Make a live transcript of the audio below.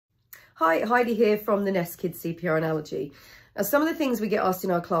Hi, Heidi here from the Nest Kids CPR and Allergy. Now, some of the things we get asked in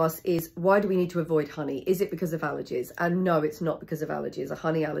our class is, why do we need to avoid honey? Is it because of allergies? And no, it's not because of allergies. A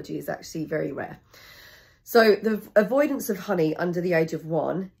honey allergy is actually very rare. So the avoidance of honey under the age of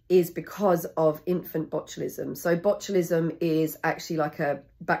 1 is because of infant botulism. So botulism is actually like a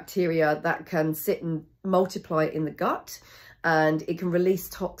bacteria that can sit and multiply in the gut, and it can release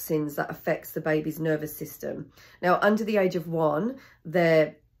toxins that affects the baby's nervous system. Now, under the age of 1,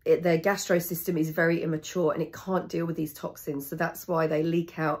 their gastro system is very immature and it can't deal with these toxins. So that's why they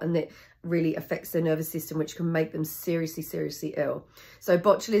leak out, and it really affects their nervous system, which can make them seriously ill. So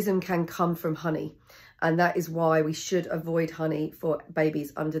botulism can come from honey, and that is why we should avoid honey for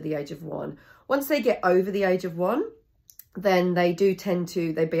babies under the age of 1. Once they get over the age of 1, then they do tend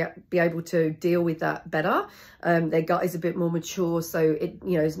to be able to deal with that better. Their gut is a bit more mature, so it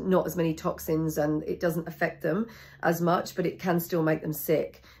is not as many toxins and it doesn't affect them as much, but it can still make them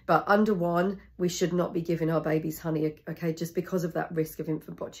sick. But under 1, we should not be giving our babies honey, okay, just because of that risk of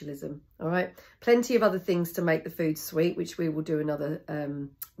infant botulism. All right, plenty of other things to make the food sweet, which we will do another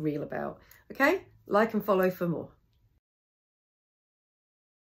reel about. Okay, like and follow for more.